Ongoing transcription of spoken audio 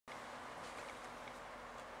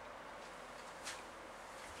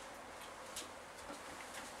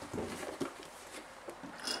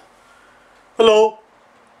Hello,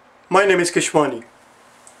 my name is Keshwani.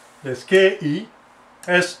 That's K-E-S-H-W-A-N-I,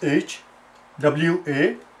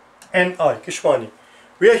 Keshwani.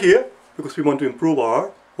 We are here because we want to improve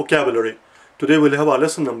our vocabulary. Today we'll have our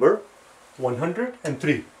lesson number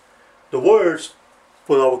 103. The words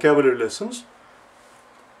for our vocabulary lessons,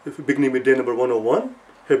 if we're beginning with day number 101,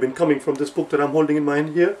 have been coming from this book that I'm holding in my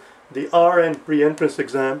hand here, the RN Pre-Entrance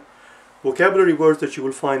Exam. Vocabulary words that you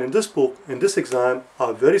will find in this book, in this exam,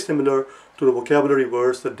 are very similar to the vocabulary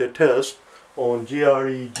words that they test on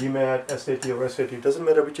GRE, GMAT, SAT or SAT. It doesn't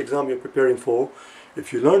matter which exam you're preparing for.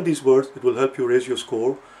 If you learn these words, it will help you raise your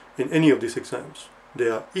score in any of these exams. They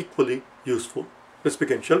are equally useful. Let's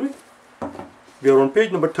begin, shall we? We are on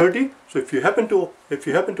page number 30. So if you happen to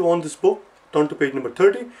own this book, turn to page number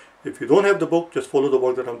 30. If you don't have the book, just follow the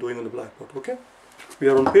work that I'm doing on the blackboard, okay? We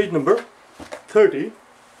are on page number 30.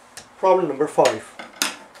 Problem number 5.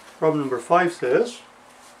 Problem number 5 says,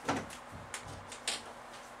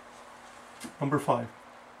 number 5.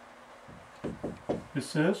 It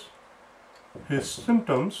says, his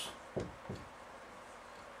symptoms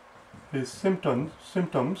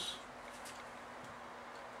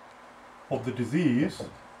of the disease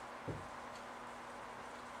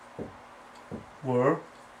were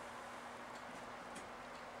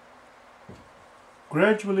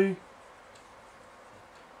gradually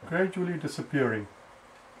disappearing.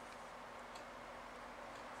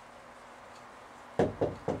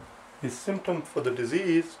 His symptoms for the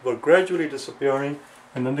disease were gradually disappearing,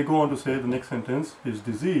 and then they go on to say the next sentence, his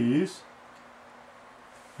disease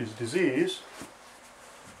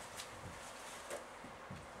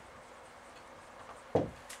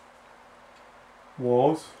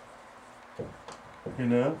was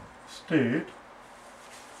in a state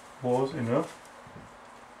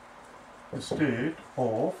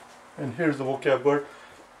of, and here's the vocab word,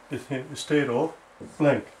 is a state of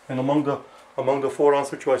blank. And among the 4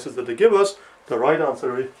 answer choices that they give us, the right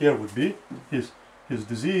answer here would be his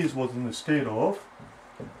disease was in a state of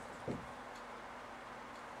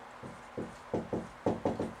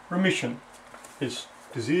remission. His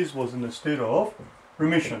disease was in a state of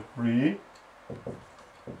remission.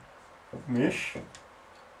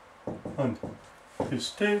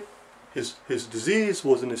 His disease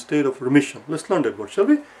was in a state of remission. Let's learn that word, shall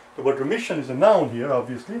we? The word remission is a noun here,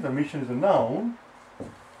 obviously. The remission is a noun.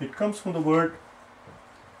 It comes from the word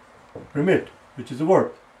remit, which is a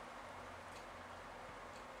verb.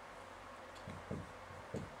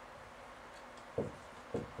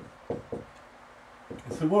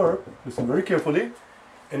 It's a verb, listen very carefully,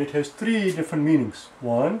 and it has 3 different meanings.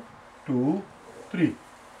 1, 2, 3.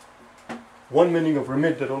 One meaning of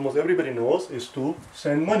remit that almost everybody knows is to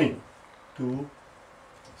send money. To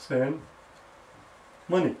send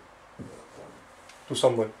money to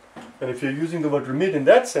someone. And if you're using the word remit in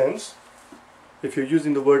that sense, the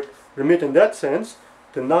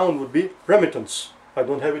noun would be remittance. I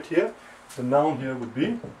don't have it here. The noun here would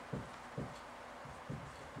be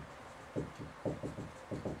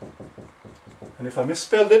and if I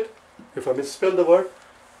misspelled the word,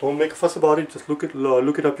 don't make a fuss about it, just look it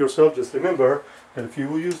up yourself. Just remember that if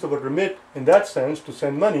you use the word remit in that sense, to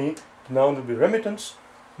send money, the noun will be remittance,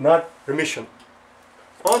 not remission.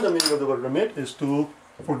 Another meaning of the word remit is to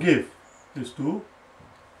forgive, is to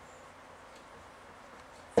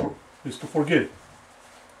forgive.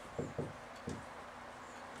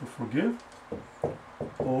 To forgive,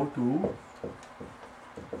 or to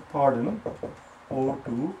pardon, or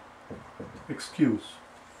to excuse.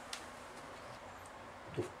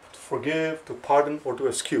 To forgive, to pardon, or to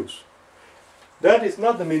excuse. That is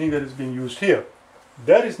not the meaning that is being used here.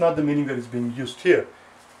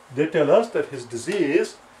 They tell us that his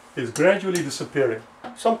disease is gradually disappearing.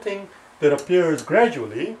 Something that appears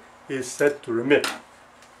gradually is said to remit.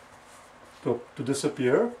 To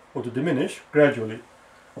disappear or to diminish gradually.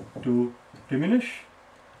 To diminish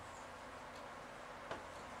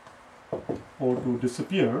or to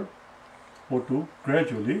disappear or to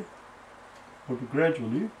gradually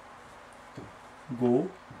go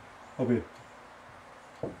away.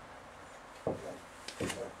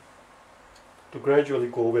 To gradually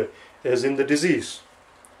go away, as in the disease.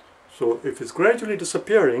 So if it's gradually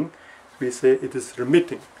disappearing, we say it is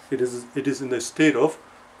remitting. It is in a state of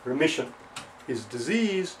remission. His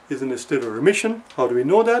disease is in a state of remission. How do we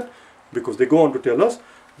know that? Because they go on to tell us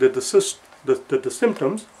that the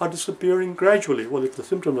symptoms are disappearing gradually. Well, if the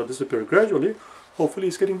symptoms are disappearing gradually, hopefully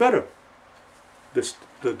it's getting better.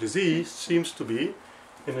 The disease seems to be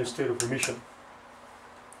in a state of remission.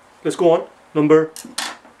 Let's go on. Number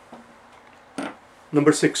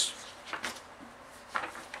 6.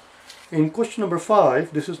 In question number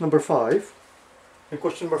 5, this is number 5. In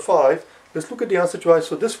question number 5, Let's look at the answer choice.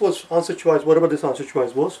 So this was answer choice, whatever this answer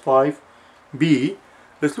choice was, 5B.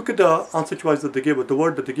 Let's look at the answer choice that they gave us, the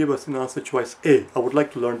word that they gave us in answer choice A. I would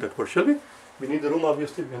like to learn that word, shall we? We need the room,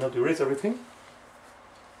 obviously. We have to erase everything.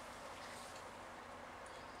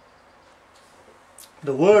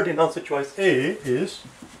 The word in answer choice A is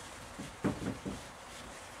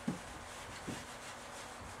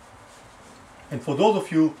and for those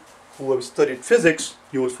of you who have studied physics,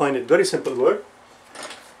 you will find it very simple word.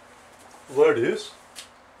 Word is,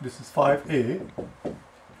 this is 5A,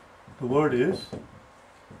 the word is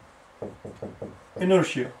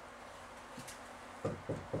inertia.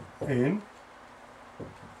 Inertia.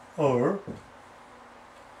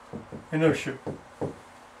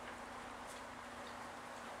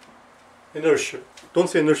 Inertia. Don't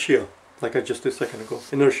say inertia, like I just did a second ago.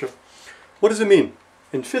 Inertia. What does it mean?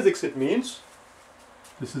 In physics it means,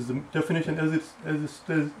 this is the definition as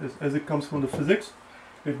it comes from the physics,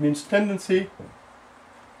 it means tendency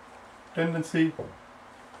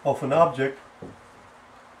of an object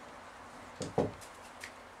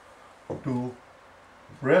to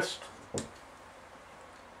rest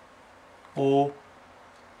or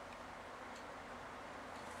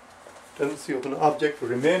tendency of an object to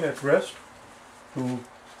remain at rest,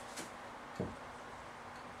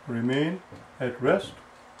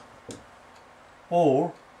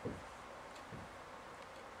 or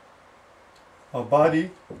a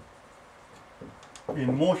body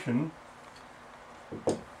in motion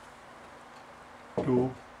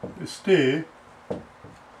to stay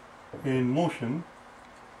in motion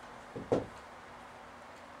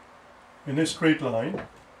in a straight line.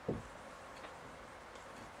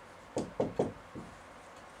 I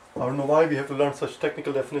don't know why we have to learn such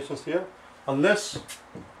technical definitions here. Unless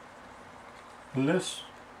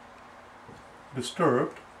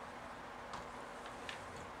disturbed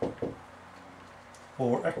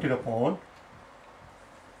or acted upon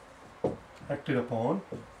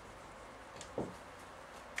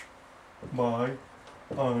by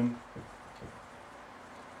an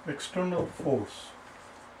external force.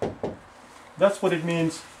 That's what it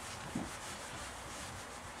means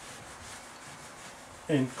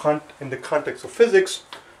in the context of physics,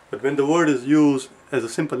 but when the word is used as a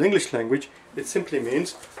simple English language, it simply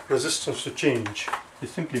means resistance to change. It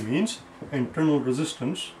simply means internal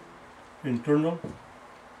resistance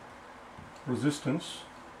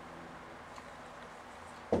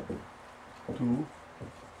to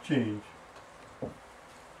change.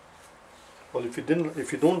 Well, if you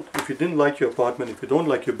didn't like your apartment, if you don't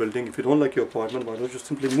like your building, if you don't like your apartment, why don't you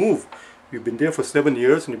simply move? You've been there for 7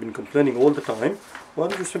 years and you've been complaining all the time. Why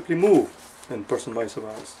don't you simply move? And person might say,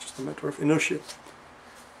 well, it's just a matter of inertia.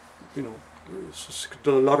 You know, it's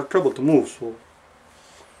a lot of trouble to move. So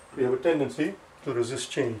we have a tendency to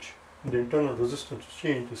resist change. And the internal resistance to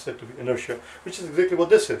change is said to be inertia, which is exactly what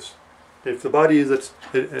this is. If the body is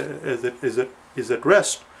at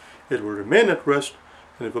rest, it will remain at rest.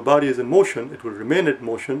 And if a body is in motion, it will remain in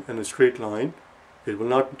motion in a straight line. It will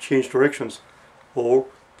not change directions or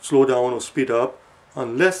slow down or speed up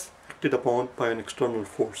unless acted upon by an external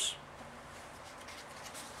force.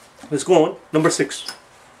 Let's go on. Number 6.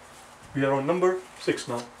 We are on number 6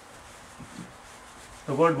 now.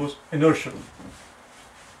 The word was inertia.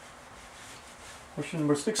 Question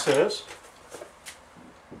number 6 says,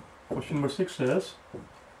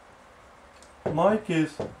 Mike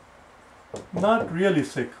is not really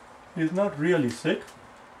sick. He is not really sick.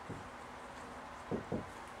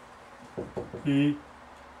 He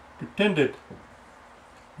pretended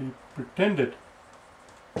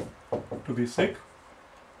to be sick.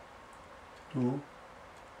 To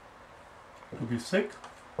be sick.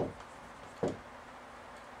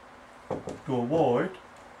 To avoid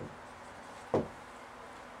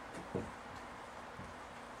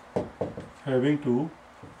having to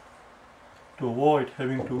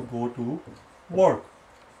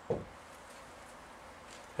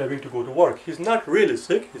go to work. He's not really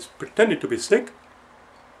sick. He's pretending to be sick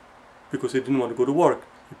because he didn't want to go to work.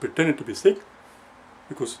 He pretended to be sick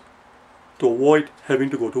because to avoid having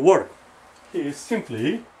to go to work. He is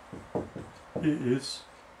simply, and here's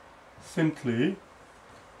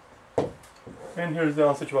the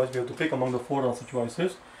answer choice. We have to pick among the 4 answer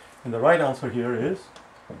choices, and the right answer here is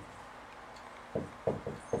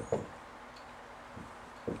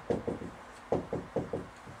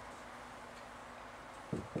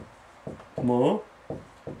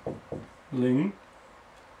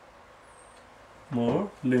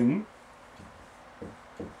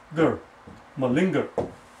Malinger.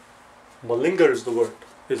 Malinger is the word.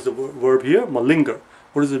 Is the verb here, malinger.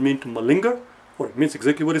 What does it mean to malinger? Well, it means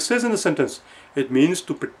exactly what it says in the sentence. It means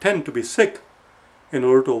to pretend to be sick in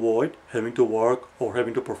order to avoid having to work or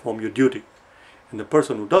having to perform your duty. And the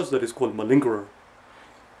person who does that is called malingerer.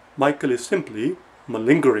 Michael is simply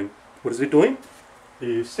malingering. What is he doing?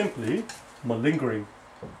 He is simply malingering.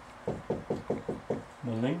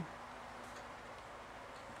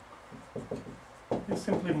 He's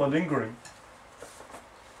simply malingering.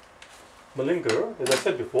 Malinger, as I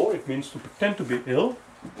said before, it means to pretend to be ill,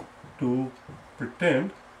 to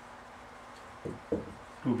pretend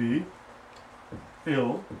to be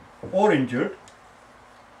ill or injured,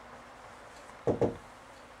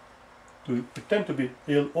 to pretend to be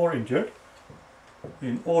ill or injured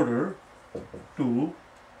in order to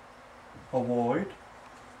avoid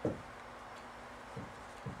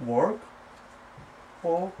work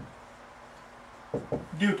or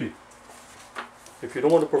duty. If you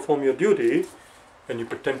don't want to perform your duty and you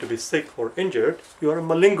pretend to be sick or injured, you are a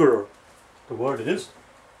malingerer. The word is,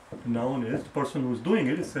 the noun is, the person who is doing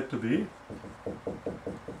it is said to be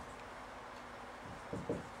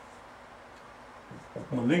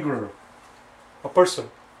malingerer, a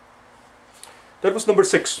person. That was number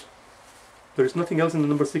 6. There is nothing else in the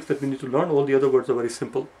number 6 that we need to learn. All the other words are very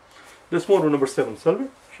simple. Let's move on to number 7,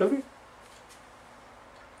 shall we?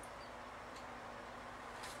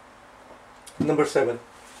 Number 7.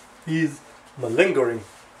 He is malingering.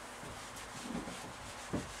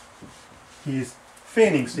 He is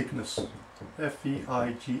feigning sickness.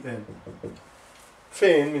 F-E-I-G-N.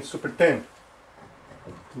 Feign means to pretend.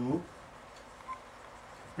 To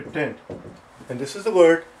pretend. And this is the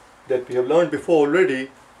word that we have learned before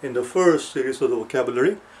already in the first series of the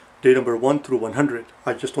vocabulary, day number 1 through 100.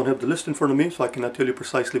 I just don't have the list in front of me, so I cannot tell you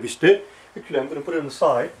precisely which day. Actually, I'm going to put it on the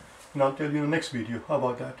side, and I'll tell you in the next video. How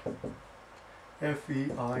about that?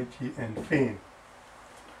 F-E-I-G-N, feign.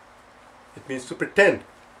 It means to pretend.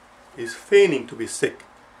 He's feigning to be sick.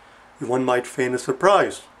 One might feign a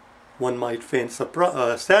surprise. One might feign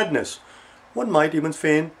sadness. One might even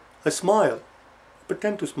feign a smile.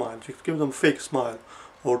 Pretend to smile, just give them a fake smile.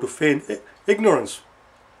 Or to feign ignorance.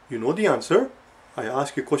 You know the answer. I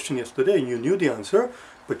asked you a question yesterday and you knew the answer,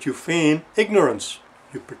 but you feign ignorance.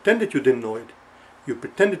 You pretended you didn't know it. You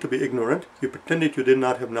pretended to be ignorant. You pretended you did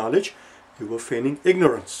not have knowledge. You were feigning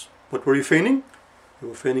ignorance. What were you feigning? You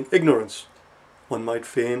were feigning ignorance. One might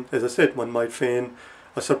feign, as I said, one might feign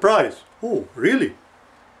a surprise. Oh, really?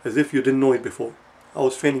 As if you didn't know it before. I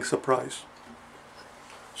was feigning surprise.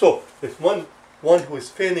 So, if one who is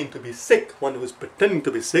feigning to be sick, one who is pretending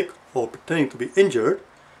to be sick or pretending to be injured,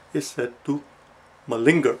 is said to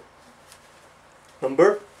malinger.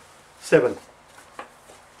 Number 7.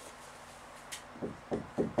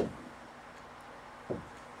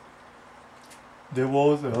 There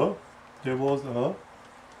was a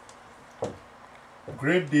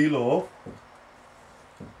great deal of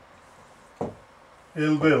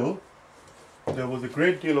ill will. There was a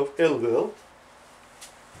great deal of ill will.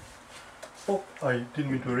 Oh, I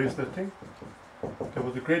didn't mean to erase that thing. There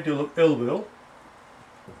was a great deal of ill will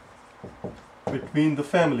between the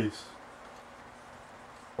families.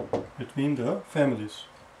 Between the families.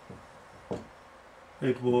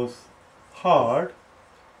 It was hard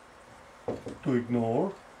to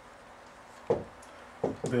ignore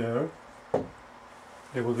there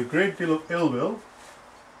was a great deal of ill will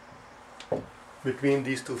between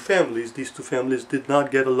these two families. These two families did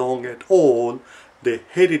not get along at all. They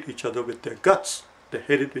hated each other with their guts. They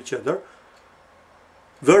hated each other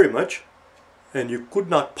very much, and you could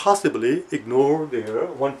not possibly ignore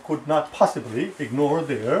one could not possibly ignore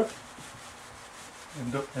and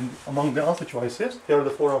among the answer choices, here are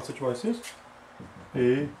the 4 answer choices.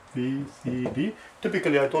 A, B, C, D.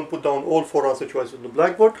 Typically I don't put down all 4 answer choices on the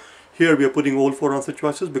blackboard. Here we are putting all 4 answer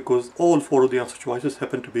choices because all 4 of the answer choices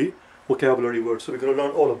happen to be vocabulary words. So we're going to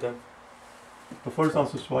learn all of them. The first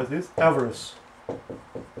answer choice is avarice.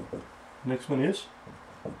 Next one is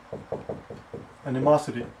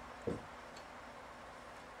animosity.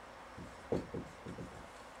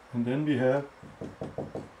 And then we have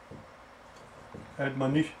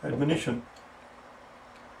admonition.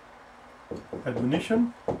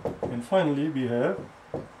 And finally we have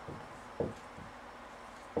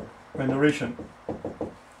veneration.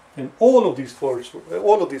 And all of these 4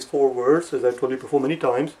 words, as I told you before many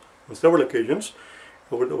times on several occasions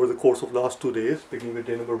over the course of last 2 days, beginning with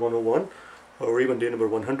day number 101 or even day number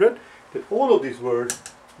 100, that all of these words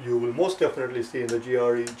you will most definitely see in the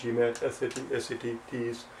GRE, GMAT, SAT,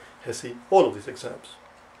 TEAS, HESI, all of these exams,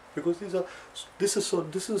 because this is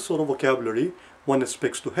sort of vocabulary one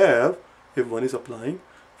expects to have if one is applying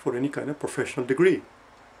for any kind of professional degree.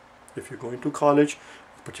 If you're going to college,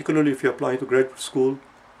 particularly if you're applying to graduate school,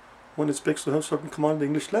 one expects to have certain command of the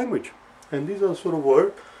English language, and these are the sort of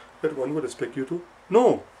words that one would expect you to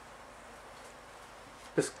No.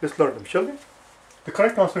 Let's learn them, shall we? The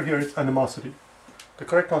correct answer here is animosity. The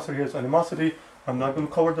correct answer here is animosity. I'm not going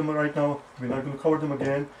to cover them right now. We're not going to cover them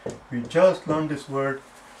again. We just learned this word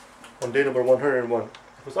on day number 101.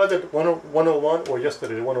 It was either 101 or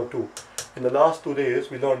yesterday, 102. In the last 2 days,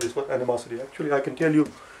 we learned this word animosity. Actually, I can tell you,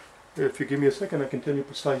 if you give me a second, I can tell you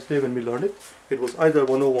precise day when we learned it. It was either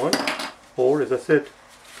 101 or, as I said,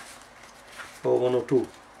 102.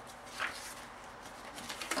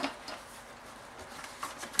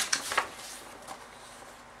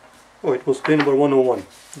 Oh, it was day number 101,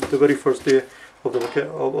 the very first day of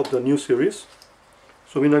the new series.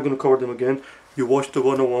 So we're not going to cover them again. You watch the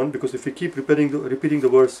 101, because if you keep repeating the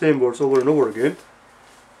words, same words over and over again,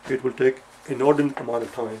 it will take inordinate amount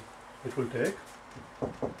of time. It will take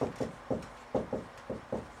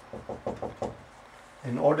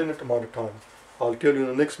inordinate amount of time. I'll tell you in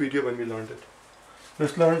the next video when we learned it.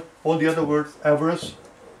 Let's learn all the other words: avarice,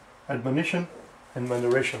 admonition, and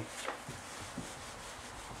veneration.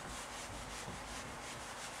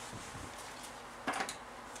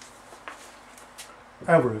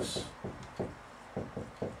 Avarice.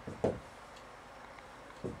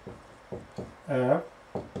 Avarice.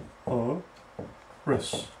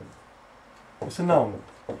 It's a noun.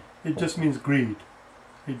 It just means greed.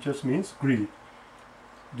 It just means greed.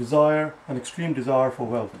 Desire, an extreme desire for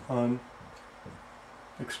wealth. An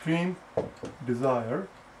extreme desire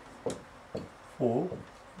for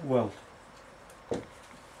wealth.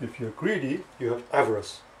 If you're greedy, you have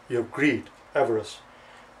avarice. You have greed, avarice.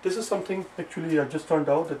 This is something actually I just found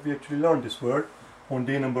out that we actually learned this word on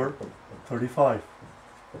day number 35.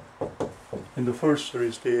 In the first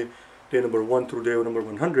series, day number 1 through day number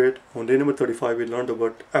 100, on day number 35 we learned the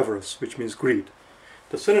word avarice, which means greed.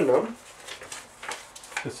 The synonym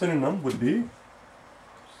would be,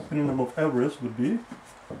 synonym of avarice would be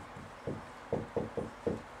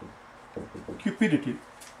cupidity.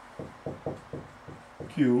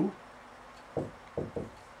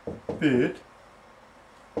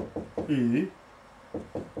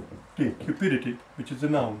 Cupidity, which is a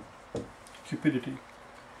noun. Cupidity.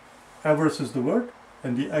 Avarice is the word,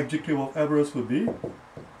 and the adjective of avarice would be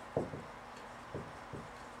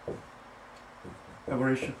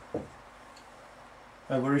avaricious.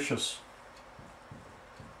 Avaricious.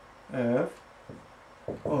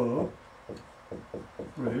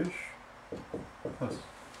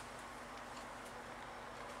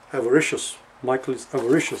 Avaricious. Michael is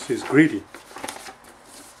avaricious. He's greedy.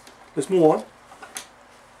 Let's move on.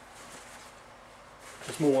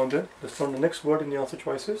 Let's move on then. Let's learn the next word in the answer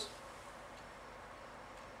choices.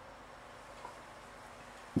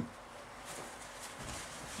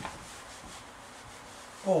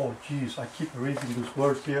 Oh geez, I keep erasing these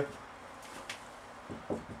words here.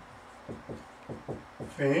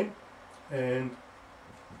 Vain and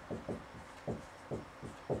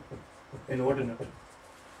inordinate.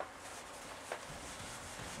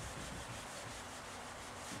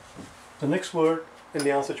 The next word in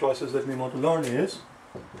the answer choices that we want to learn is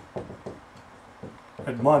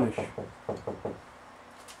admonish.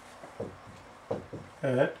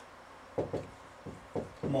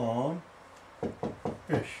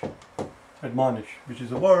 Admonish, which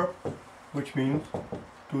is a verb which means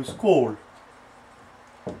to scold,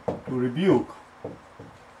 to rebuke,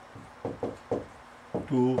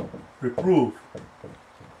 to reprove,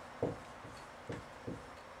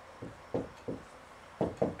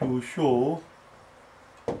 to show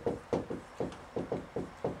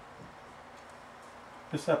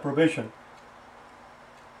disapprobation.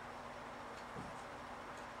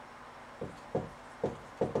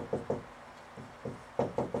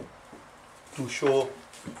 To show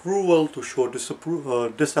approval, to show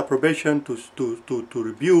disapprobation, to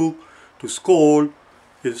rebuke, to scold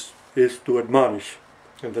is to admonish,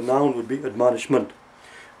 and the noun would be admonishment.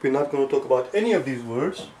 We're not going to talk about any of these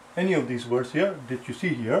words here that you see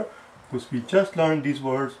here, because we just learned these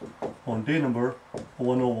words on day number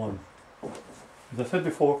 101. As I said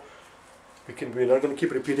before, we're not going to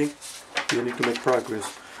keep repeating. We need to make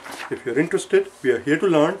progress. If you're interested, we are here to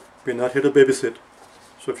learn. We're not here to babysit.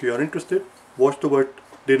 So if you are interested, watch the word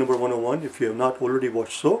day number 101. If you have not already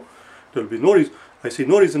watched so, there will be no reason. I see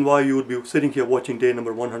no reason why you would be sitting here watching day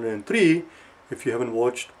number 103 if you haven't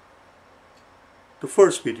watched the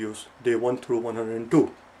first videos, day 1 through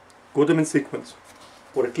 102. Go them in sequence,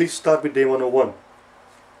 or at least start with day 101.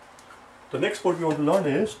 The next word we want to learn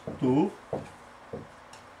is to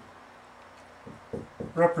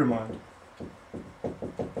reprimand.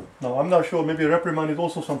 Now I'm not sure, maybe reprimand is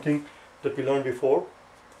also something that we learned before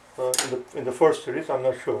in the first series. I'm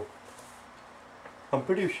not sure. I'm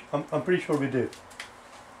pretty sure we did.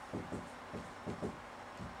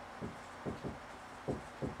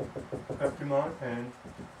 reprimand and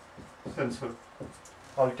censor.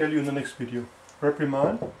 I'll tell you in the next video.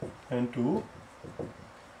 Reprimand and to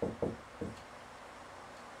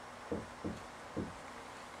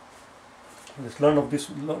let's learn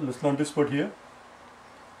this word here.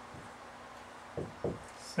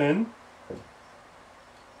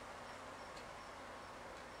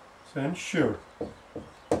 Censure.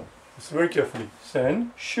 Listen very carefully.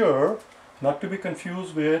 Censure, not to be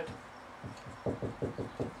confused with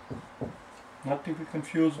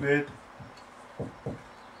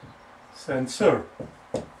censor.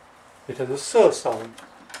 It has a sir sound.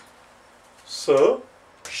 Sir,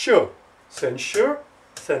 sure. Censure,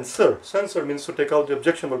 censor. Censor means to take out the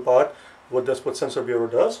objectionable part. That's what censor bureau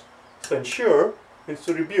does. Censure means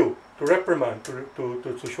to rebuke, to reprimand,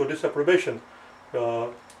 to show disapprobation,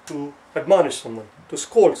 to admonish someone, to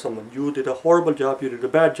scold someone. You did a horrible job, you did a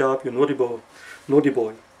bad job, you naughty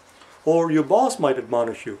boy. Or your boss might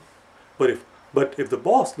admonish you. But if the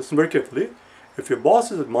boss, listen very carefully, if your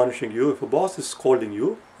boss is admonishing you, if a boss is scolding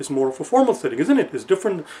you, it's more of a formal setting, isn't it? It's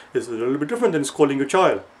different, it's a little bit different than scolding your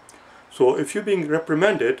child. So if you're being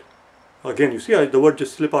reprimanded, again, you see the word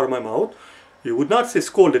just slip out of my mouth, you would not say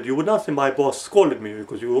scolded, you would not say my boss scolded me,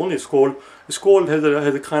 because you only scold. Scold has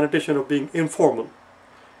a connotation of being informal.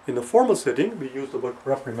 In a formal setting, we use the word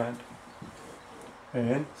reprimand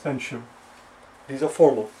and censure. These are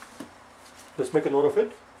formal. Let's make a note of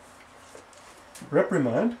it.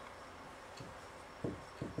 Reprimand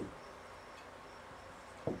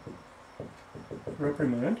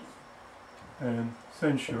and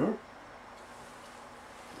censure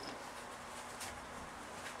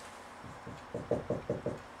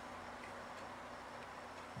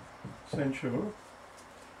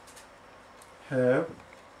have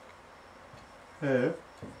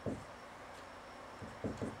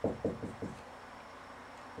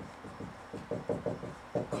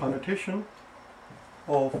connotation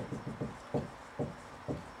of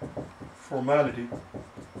formality.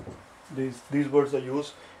 These words are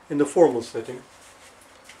used in the formal setting.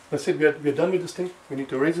 That's it, we are done with this thing. We need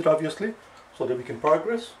to erase it obviously so that we can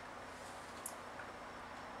progress.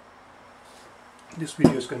 This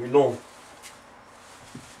video is going to be long.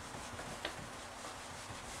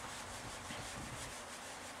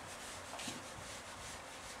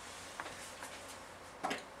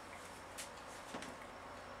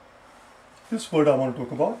 This word I want to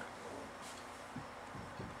talk about.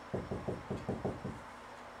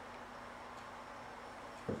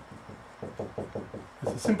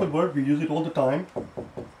 It's a simple word, we use it all the time.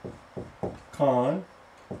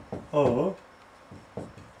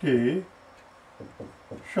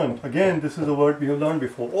 Shunt. Again, this is a word we have learned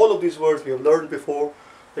before. All of these words we have learned before,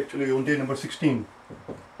 actually on day number 16.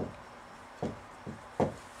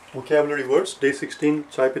 Vocabulary words, day 16,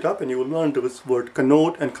 type it up and you will learn this word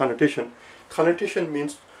connote and connotation. Connotation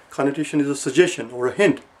is a suggestion or a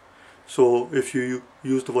hint. So if you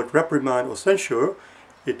use the word reprimand or censure,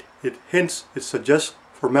 it hints, it suggests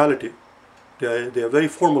formality. They are very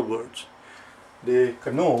formal words. They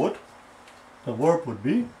connote, the verb would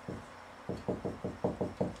be,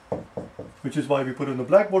 which is why we put it on the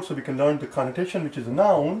blackboard so we can learn the connotation, which is a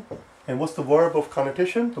noun. And what's the verb of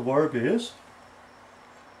connotation? The verb is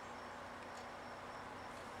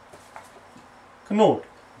connote.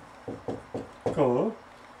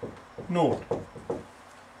 Connote.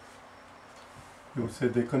 You would say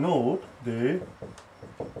they connote,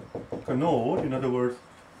 in other words,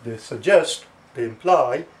 they suggest, they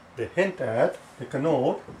imply, they hint at, they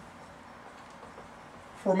connote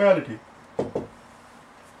formality.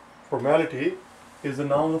 Formality is the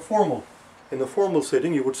noun of formal. In the formal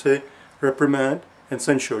setting, you would say reprimand and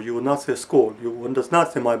censure. You would not say scold. One does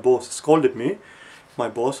not say my boss scolded me, my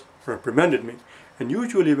boss reprimanded me. And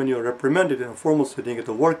usually when you're reprimanded in a formal setting at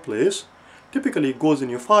the workplace, typically it goes in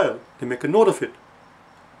your file. They make a note of it.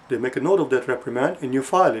 They make a note of that reprimand in your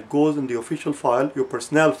file. It goes in the official file, your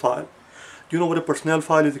personnel file. Do you know what a personnel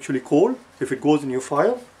file is actually called? If it goes in your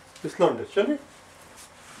file, let's learn this, shall we?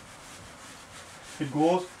 It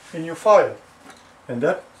goes in your file. And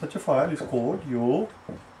such a file is called your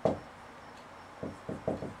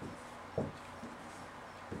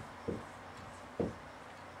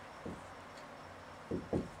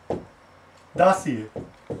dossier.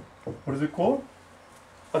 What is it called?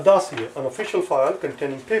 A dossier, an official file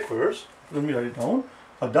containing papers. Let me write it down.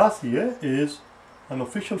 A dossier is an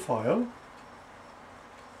official file,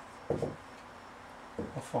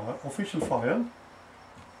 official file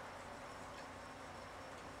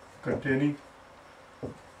containing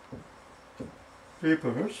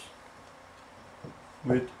papers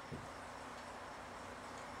with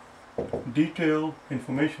detailed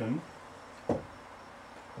information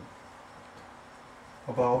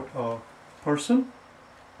person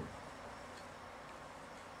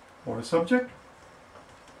or a subject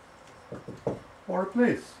or a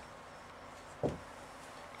place.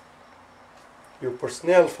 Your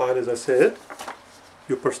personnel file, as I said,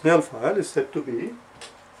 your personnel file is said to be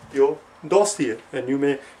your dossier, and you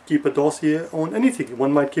may keep a dossier on anything.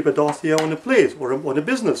 One might keep a dossier on a place or on a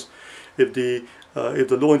business. If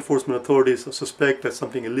the law enforcement authorities suspect that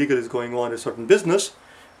something illegal is going on in a certain business,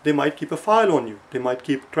 they might keep a file on you. They might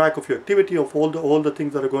keep track of your activity, of all the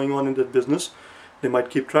things that are going on in that business. They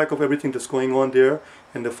might keep track of everything that's going on there,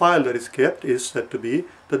 and the file that is kept is said to be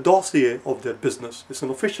the dossier of their business. It's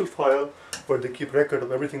an official file where they keep record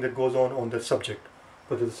of everything that goes on that subject.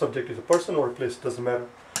 Whether the subject is a person or a place, doesn't matter.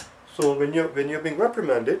 So when you're being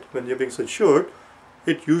reprimanded, when you're being censured,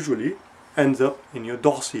 it usually ends up in your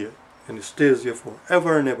dossier, and it stays there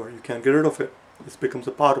forever and ever. You can't get rid of it. It becomes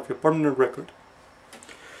a part of your permanent record.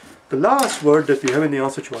 The last word that we have in the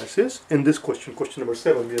answer choices in this question, question number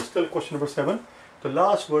 7, we are still question number 7. The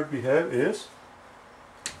last word we have is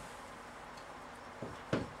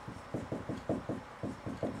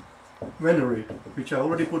venerate, which I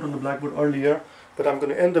already put on the blackboard earlier, but I'm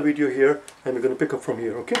going to end the video here and we're going to pick up from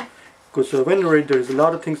here, okay? Because venerate, there is a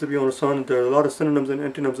lot of things that we want to learn. There are a lot of synonyms and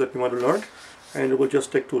antonyms that we want to learn, and it will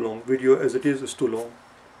just take too long. Video as it is too long.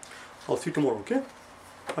 I'll see you tomorrow, okay?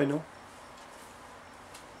 Bye now.